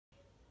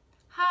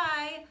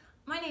Hi,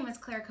 my name is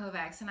Claire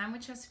Kovacs and I'm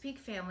with Chesapeake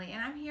Family,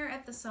 and I'm here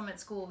at the Summit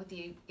School with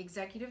the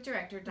Executive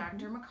Director,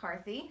 Dr.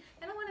 McCarthy,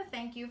 and I want to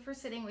thank you for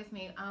sitting with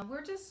me.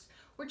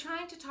 We're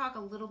trying to talk a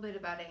little bit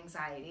about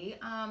anxiety,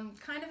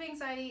 kind of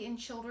anxiety in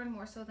children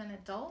more so than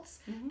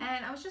adults,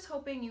 and I was just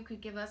hoping you could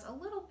give us a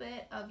little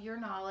bit of your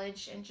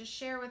knowledge and just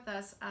share with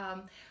us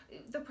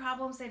the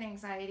problems that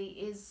anxiety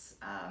is,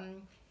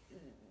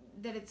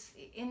 that it's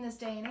in this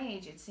day and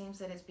age, it seems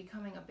that it's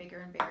becoming a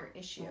bigger and bigger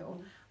issue.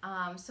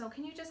 So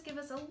can you just give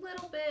us a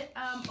little bit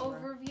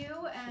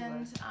overview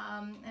and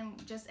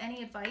just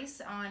any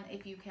advice on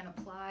if you can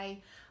apply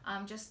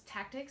just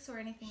tactics or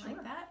anything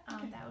like that?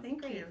 That would be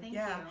great. Thank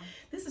you.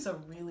 This is a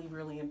really,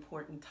 really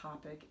important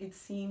topic. It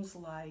seems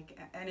like,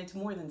 and it's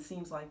more than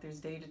seems like, there's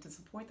data to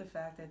support the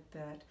fact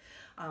that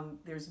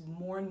there's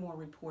more and more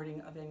reporting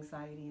of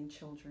anxiety in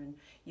children,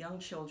 young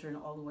children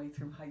all the way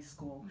through high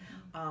school.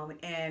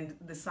 And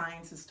the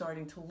science is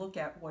starting to look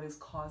at what is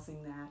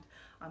causing that.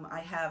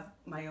 I have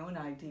my own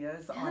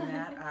ideas on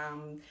that,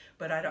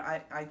 but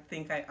I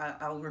think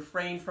I'll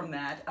refrain from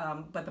that.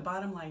 But the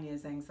bottom line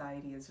is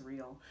anxiety is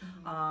real.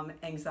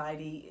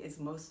 Anxiety is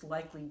most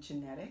likely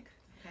genetic.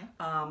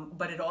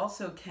 But it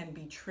also can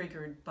be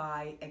triggered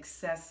by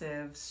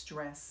excessive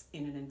stress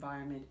in an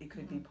environment. It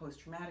could be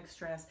post-traumatic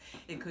stress.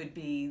 It could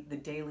be the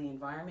daily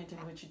environment in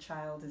which a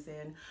child is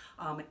in.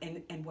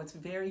 And what's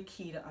very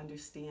key to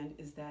understand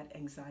is that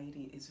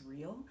anxiety is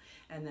real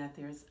and that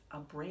there's a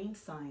brain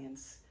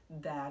science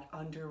that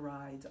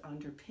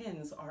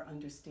underpins our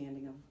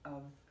understanding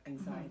of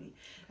anxiety.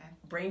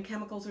 Brain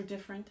chemicals are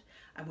different,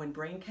 and when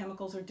brain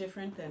chemicals are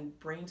different, then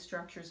brain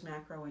structures,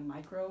 macro and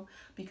micro,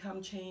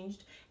 become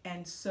changed.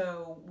 And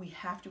so we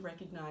have to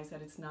recognize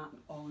that it's not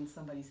all in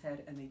somebody's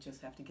head and they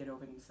just have to get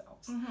over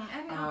themselves.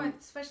 And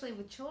especially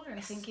with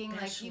children, thinking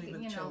like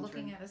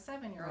looking at a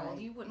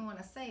 7-year-old, you wouldn't want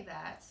to say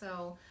that.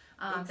 So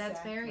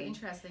that's very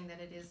interesting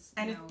that it is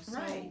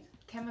so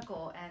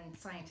chemical and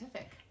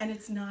scientific. And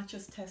it's not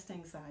just test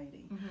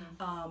anxiety.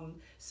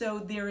 So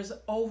there is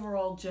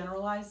overall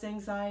generalized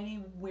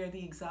anxiety where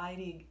the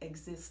anxiety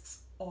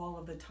exists all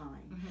of the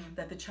time,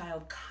 that the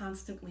child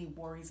constantly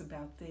worries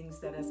about things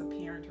that as a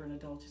parent or an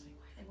adult you say,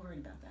 why are they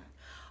worried about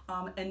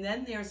that? And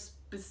then there's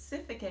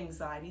specific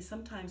anxiety.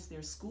 Sometimes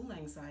there's school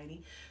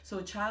anxiety. So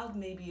a child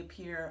may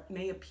appear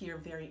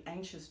very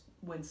anxious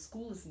when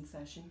school is in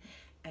session,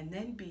 and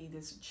then be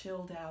this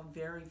chilled out,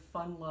 very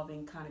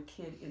fun-loving kind of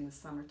kid in the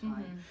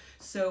summertime.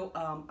 So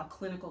a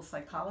clinical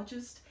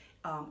psychologist,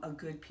 a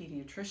good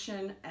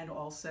pediatrician, and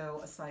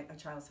also a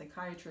child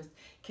psychiatrist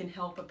can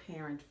help a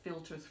parent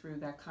filter through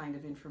that kind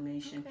of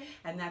information.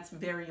 And that's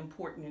very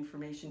important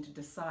information to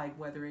decide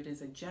whether it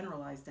is a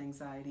generalized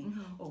anxiety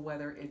or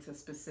whether it's a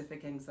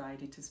specific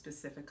anxiety to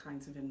specific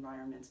kinds of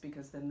environments,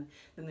 because then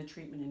the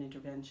treatment and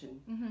intervention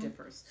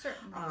differs.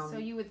 Certainly. So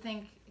you would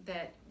think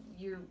that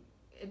your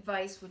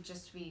advice would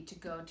just be to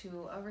go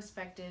to a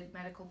respected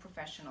medical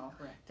professional.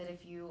 That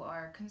if you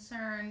are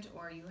concerned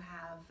or you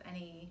have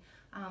any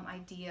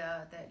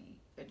idea that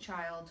a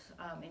child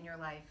in your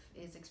life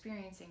is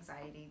experiencing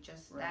anxiety,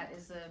 that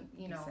is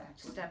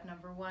step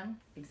number one.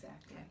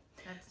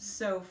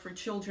 So for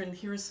children,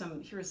 here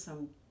are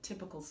some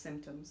typical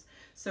symptoms.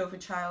 So if a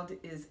child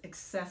is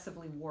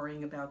excessively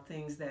worrying about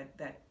things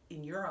that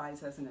in your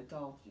eyes as an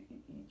adult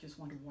you just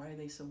wonder, why are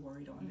they so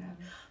worried on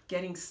that?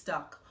 Getting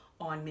stuck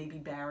on maybe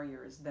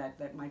barriers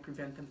that might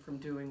prevent them from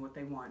doing what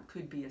they want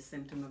could be a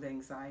symptom of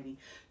anxiety.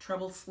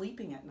 Trouble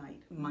sleeping at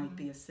night might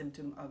be a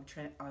symptom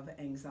of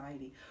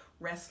anxiety.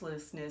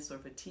 Restlessness or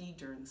fatigue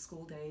during the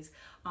school days.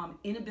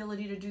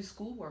 Inability to do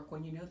schoolwork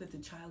when you know that the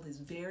child is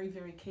very,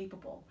 very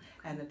capable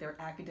and that their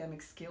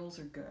academic skills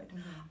are good.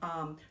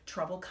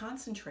 Trouble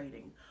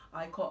concentrating.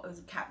 I call it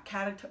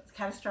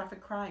catastrophic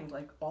crying,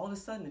 like all of a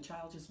sudden the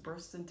child just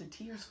bursts into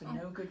tears for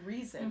no good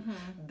reason.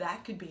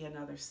 That could be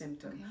another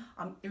symptom.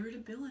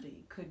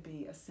 Irritability could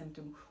be a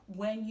symptom.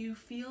 When you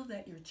feel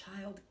that your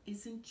child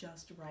isn't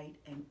just right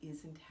and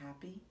isn't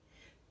happy,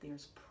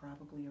 there's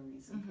probably a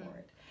reason for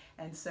it.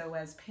 And so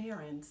as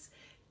parents,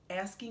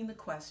 asking the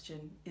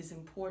question is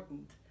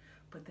important,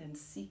 but then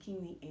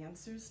seeking the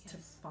answers to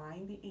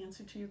find the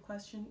answer to your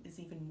question is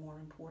even more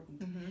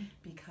important,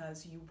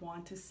 because you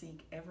want to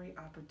seek every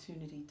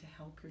opportunity to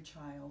help your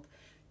child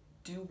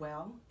do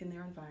well in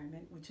their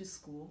environment, which is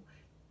school,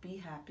 be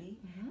happy,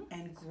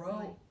 and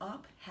grow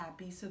up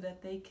happy so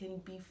that they can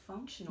be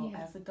functional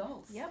as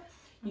adults.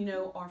 You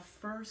know, our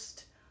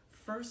first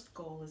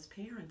goal as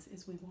parents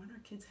is we want our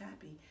kids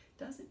happy.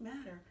 Doesn't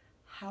matter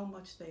how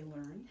much they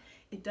learn.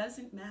 It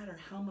doesn't matter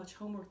how much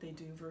homework they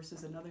do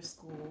versus another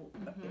school,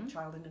 a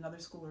child in another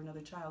school or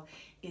another child.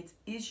 It's,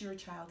 is your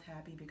child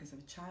happy? Because if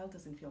a child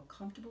doesn't feel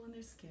comfortable in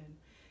their skin,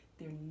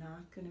 they're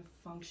not going to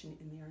function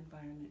in their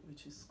environment,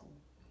 which is school.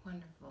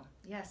 Wonderful.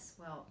 Yes,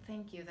 well,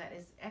 thank you. That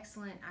is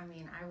excellent. I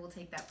mean, I will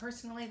take that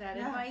personally, that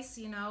advice,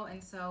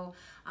 and so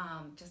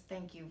just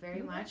thank you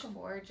very much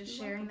for just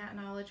sharing that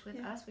knowledge with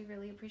us. We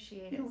really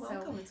appreciate it. You're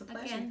welcome. It's a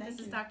pleasure. Again, this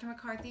is Dr.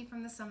 McCarthy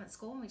from the Summit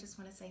School, and we just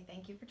want to say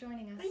thank you for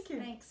joining us. Thank you.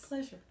 Thanks.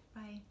 Pleasure.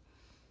 Bye.